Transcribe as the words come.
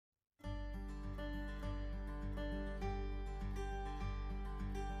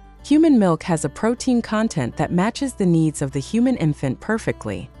Human milk has a protein content that matches the needs of the human infant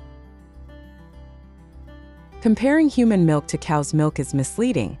perfectly. Comparing human milk to cow's milk is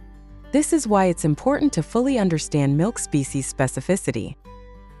misleading. This is why it's important to fully understand milk species specificity.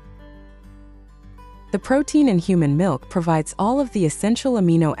 The protein in human milk provides all of the essential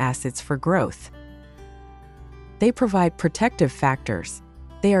amino acids for growth. They provide protective factors.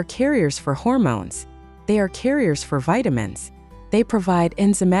 They are carriers for hormones. They are carriers for vitamins. They provide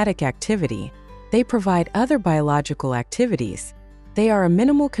enzymatic activity. They provide other biological activities. They are a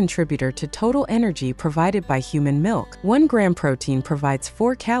minimal contributor to total energy provided by human milk. 1 gram protein provides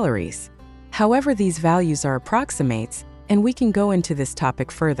 4 calories. However, these values are approximates, and we can go into this topic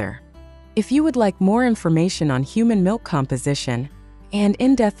further. If you would like more information on human milk composition and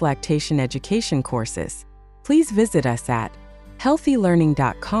in-depth lactation education courses, please visit us at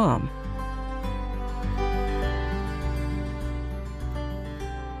healthylearning.com.